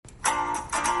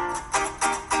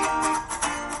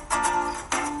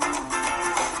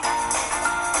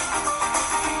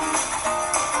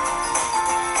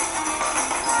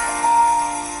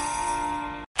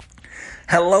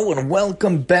Hello and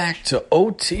welcome back to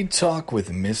OT Talk with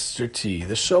Mr. T,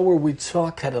 the show where we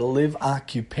talk how to live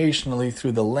occupationally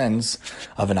through the lens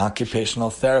of an occupational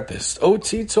therapist.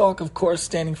 OT Talk, of course,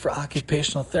 standing for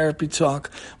Occupational Therapy Talk,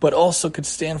 but also could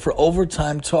stand for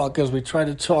Overtime Talk as we try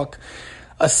to talk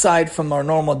aside from our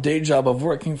normal day job of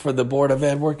working for the Board of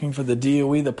Ed, working for the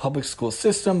DOE, the public school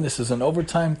system. This is an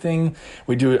overtime thing.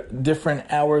 We do different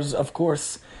hours, of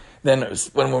course, then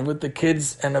when we're with the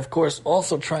kids, and of course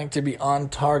also trying to be on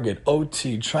target,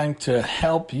 OT, trying to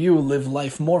help you live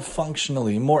life more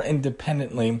functionally, more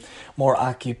independently, more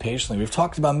occupationally. We've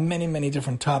talked about many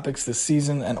different topics this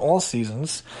season and all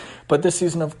seasons, but this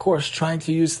season, of course, trying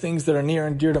to use things that are near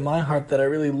and dear to my heart that I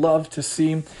really love to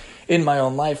see in my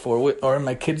own life or in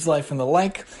my kids' life and the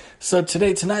like. So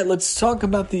tonight, let's talk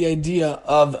about the idea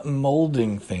of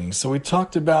molding things. So we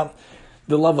talked about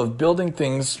the love of building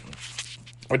things.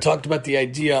 We talked about the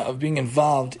idea of being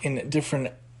involved in different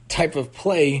type of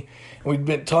play.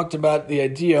 We've talked about the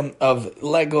idea of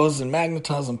Legos and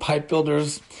Magnetos and pipe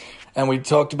builders. And we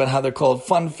talked about how they're called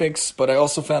Funfix, but I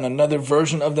also found another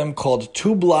version of them called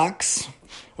Two Blocks,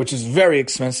 which is very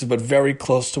expensive but very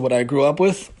close to what I grew up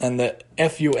with. And the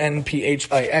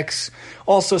Funphix,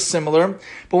 also similar.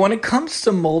 But when it comes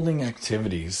to molding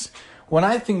activities, when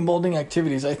I think molding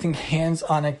activities, I think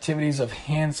hands-on activities of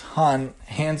hands-on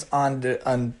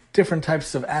on different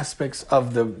types of aspects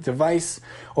of the device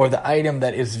or the item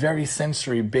that is very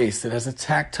sensory-based. It has a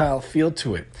tactile feel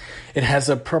to it. It has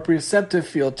a proprioceptive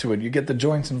feel to it. You get the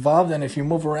joints involved, and if you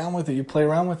move around with it, you play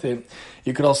around with it,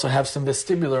 you could also have some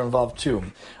vestibular involved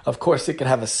too. Of course, it could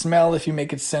have a smell if you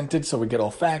make it scented, so we get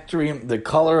olfactory. The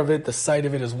color of it, the sight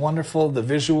of it is wonderful. The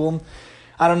visual,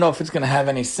 I don't know if it's going to have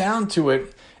any sound to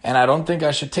it, and I don't think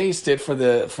I should taste it for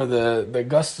the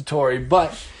gustatory,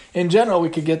 but in general, we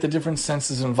could get the different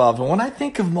senses involved. And when I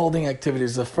think of molding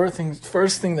activities, the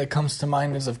first thing that comes to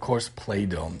mind is, of course,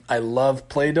 Play-Doh. I love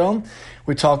Play-Doh.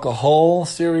 We talk a whole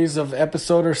series of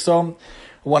episode or so,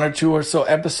 one or two or so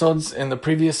episodes in the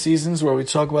previous seasons where we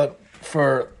talk about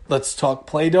let's talk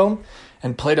Play-Doh.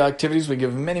 And Play-Doh activities, we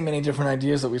give many different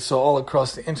ideas that we saw all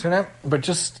across the internet. But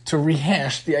just to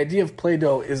rehash, the idea of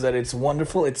Play-Doh is that it's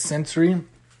wonderful, it's sensory.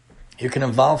 You can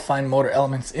involve fine motor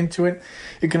elements into it.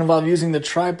 You can involve using the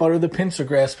tripod or the pincer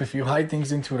grasp if you hide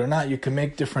things into it or not. You can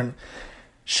make different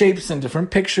shapes and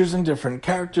different pictures and different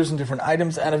characters and different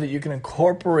items out of it. You can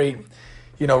incorporate,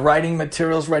 writing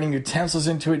materials, writing utensils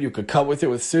into it. You could cut with it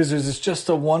with scissors. It's just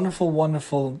a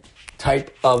wonderful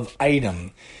type of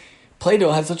item.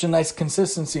 Play-Doh has such a nice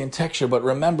consistency and texture, but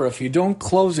remember, if you don't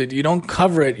close it, you don't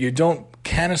cover it, you don't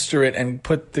canister it and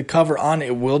put the cover on,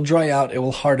 it will dry out, it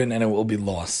will harden, and it will be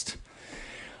lost.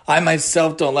 I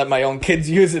myself don't let my own kids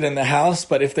use it in the house,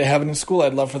 but if they have it in school,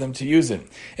 I'd love for them to use it.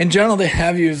 In general, they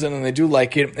have used it and they do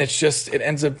like it. It's just, it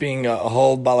ends up being a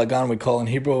whole balagan, we call it in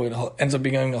Hebrew. It ends up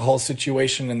being a whole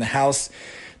situation in the house,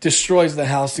 destroys the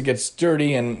house, it gets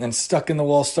dirty and stuck in the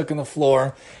wall, stuck in the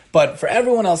floor. But for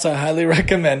everyone else, I highly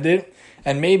recommend it.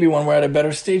 And maybe when we're at a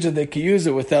better stage that they can use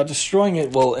it without destroying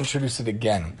it, we'll introduce it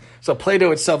again. So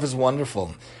Play-Doh itself is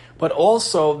wonderful. But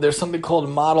also, there's something called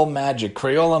Model Magic,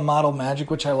 Crayola Model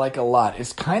Magic, which I like a lot.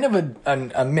 It's kind of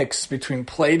a mix between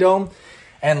Play-Doh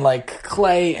and like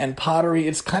clay and pottery.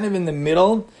 It's kind of in the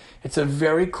middle. It's a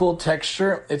very cool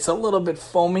texture. It's a little bit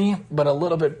foamy, but a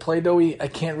little bit Play-Doh-y. I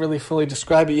can't really fully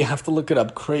describe it. You have to look it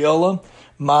up. Crayola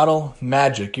Model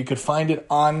Magic. You could find it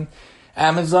on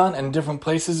Amazon and different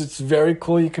places. It's very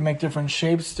cool. You can make different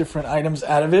shapes, different items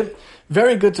out of it.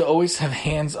 Very good to always have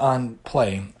hands-on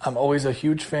play. I'm always a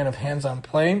huge fan of hands-on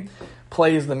play.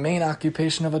 Play is the main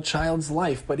occupation of a child's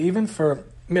life, but even for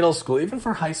middle school, even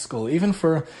for high school, even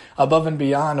for above and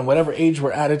beyond, and whatever age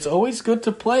we're at, it's always good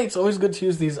to play. It's always good to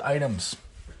use these items.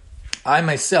 I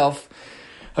myself,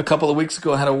 a couple of weeks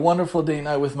ago, had a wonderful date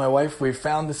night with my wife. We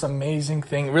found this amazing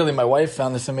thing. Really, my wife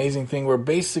found this amazing thing where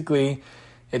basically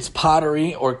it's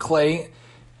pottery or clay.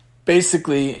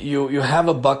 Basically, you have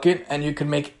a bucket and you can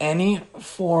make any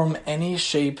form, any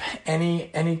shape,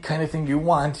 any kind of thing you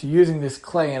want using this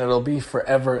clay, and it'll be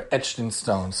forever etched in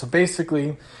stone. So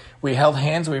basically, we held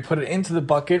hands, we put it into the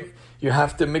bucket. You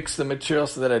have to mix the material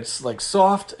so that it's like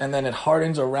soft, and then it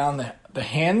hardens around the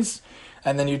hands.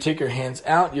 And then you take your hands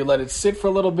out, you let it sit for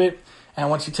a little bit,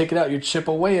 and once you take it out, you chip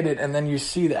away at it, and then you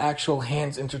see the actual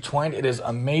hands intertwined. It is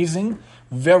amazing.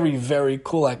 Very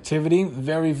cool activity.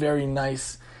 Very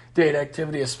nice date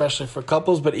activity, especially for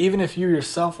couples. But even if you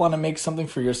yourself want to make something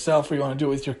for yourself or you want to do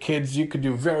it with your kids, you could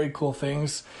do very cool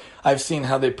things. I've seen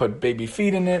how they put baby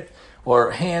feet in it,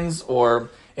 or hands, or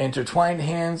intertwined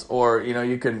hands, or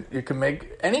you can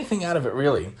make anything out of it,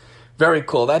 really. Very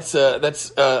cool. That's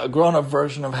a grown-up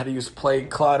version of how to use play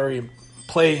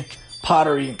play,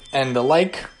 pottery, and the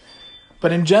like.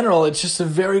 But in general, it's just a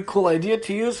very cool idea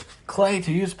to use clay,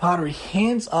 to use pottery.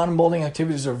 Hands-on molding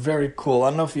activities are very cool. I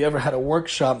don't know if you ever had a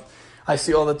workshop. I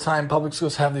see all the time public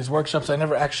schools have these workshops. I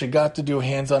never actually got to do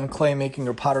hands-on clay making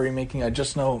or pottery making. I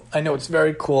know it's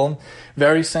very cool,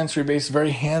 very sensory-based,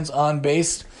 very hands-on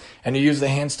based, and you use the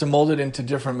hands to mold it into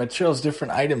different materials,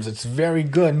 different items. It's very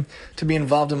good to be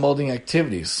involved in molding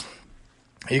activities.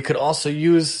 You could also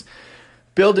use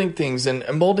building things and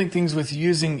molding things with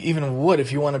using even wood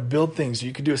if you want to build things.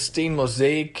 You could do a stained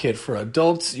mosaic kit for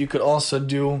adults. You could also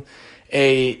do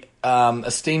a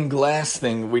stained glass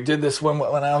thing. We did this when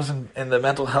I was in the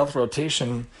mental health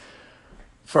rotation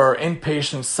for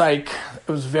inpatient psych.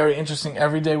 It was very interesting.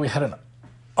 Every day we had an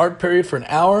art period for an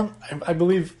hour. I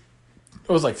believe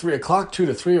it was like 3 o'clock, 2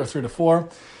 to 3 or 3 to 4.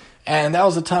 And that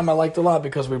was a time I liked a lot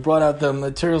because we brought out the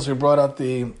materials, we brought out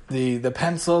the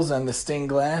pencils and the stained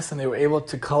glass, and they were able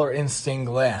to color in stained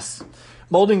glass,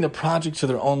 molding the project to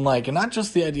their own like. And not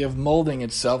just the idea of molding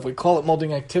itself, we call it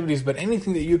molding activities, but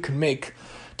anything that you can make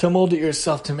to mold it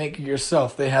yourself, to make it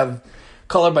yourself. They have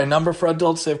color by number for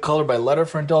adults, they have color by letter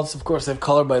for adults, of course they have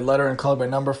color by letter and color by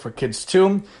number for kids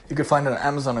too. You can find it on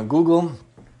Amazon and Google.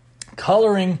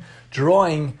 Coloring,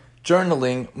 drawing,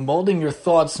 journaling, molding your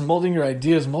thoughts, molding your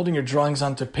ideas, molding your drawings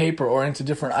onto paper or into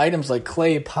different items like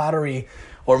clay, pottery,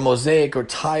 or mosaic, or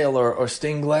tile, or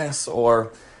stained glass,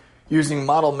 or using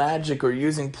model magic, or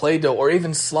using Play-Doh, or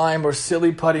even slime or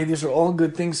silly putty. These are all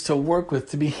good things to work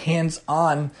with, to be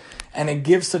hands-on, and it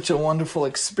gives such a wonderful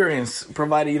experience,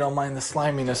 provided you don't mind the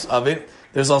sliminess of it.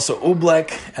 There's also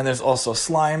oobleck, and there's also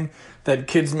slime that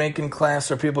kids make in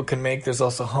class or people can make. There's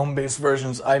also home-based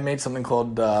versions. I made something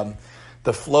called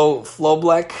the flow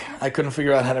black. I couldn't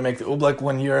figure out how to make the oobleck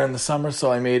one year in the summer,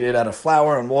 so I made it out of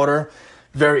flour and water.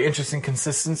 Very interesting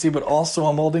consistency, but also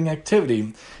a molding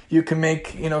activity. You can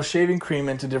make, shaving cream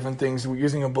into different things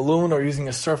using a balloon or using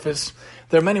a surface.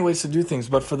 There are many ways to do things,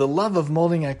 but for the love of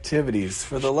molding activities,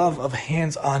 for the love of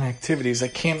hands-on activities, I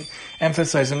can't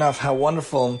emphasize enough how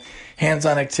wonderful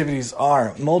hands-on activities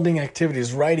are. Molding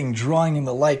activities, writing, drawing, and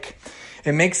the like.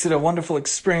 It makes it a wonderful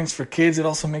experience for kids. It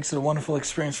also makes it a wonderful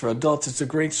experience for adults. It's a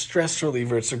great stress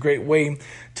reliever. It's a great way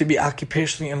to be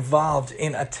occupationally involved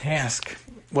in a task,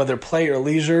 whether play or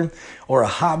leisure or a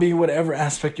hobby, whatever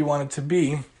aspect you want it to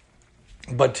be.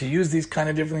 But to use these kind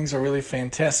of different things are really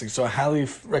fantastic. So I highly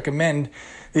recommend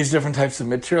these different types of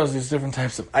materials, these different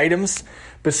types of items,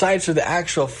 besides for the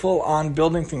actual full-on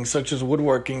building things such as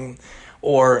woodworking,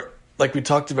 or like we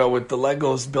talked about with the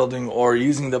Legos building, or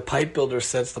using the pipe builder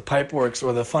sets, the Pipeworks,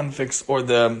 or the Funfix, or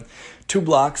the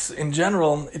 2Blocks. In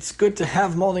general, it's good to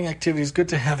have molding activities, good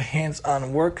to have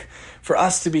hands-on work. For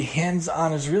us to be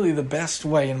hands-on is really the best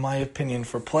way, in my opinion,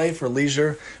 for play, for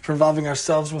leisure, for involving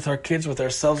ourselves with our kids, with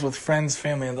ourselves, with friends,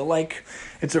 family, and the like.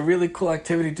 It's a really cool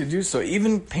activity to do so.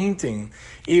 Even painting,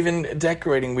 even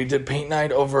decorating. We did paint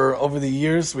night over the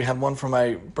years. We had one for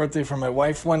my birthday for my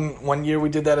wife. One year we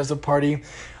did that as a party.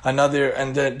 Another,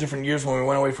 and different years when we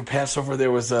went away for Passover,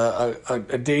 there was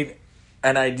a date,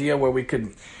 an idea where we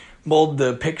could mold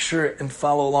the picture and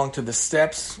follow along to the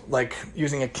steps, like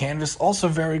using a canvas. Also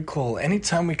very cool.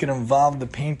 Anytime we can involve the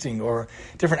painting or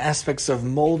different aspects of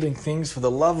molding things, for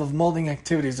the love of molding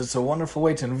activities, it's a wonderful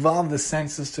way to involve the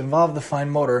senses, to involve the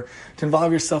fine motor, to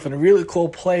involve yourself in a really cool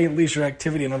play leisure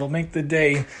activity, and it'll make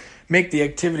the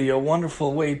activity a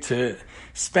wonderful way to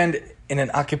spend in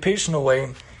an occupational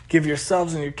way. Give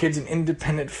yourselves and your kids an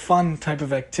independent, fun type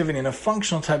of activity and a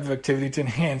functional type of activity to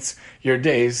enhance your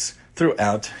days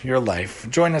throughout your life.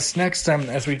 Join us next time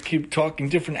as we keep talking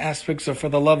different aspects of For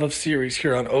the Love of series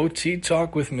here on OT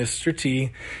Talk with Mr.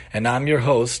 T, and I'm your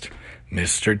host,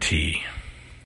 Mr. T.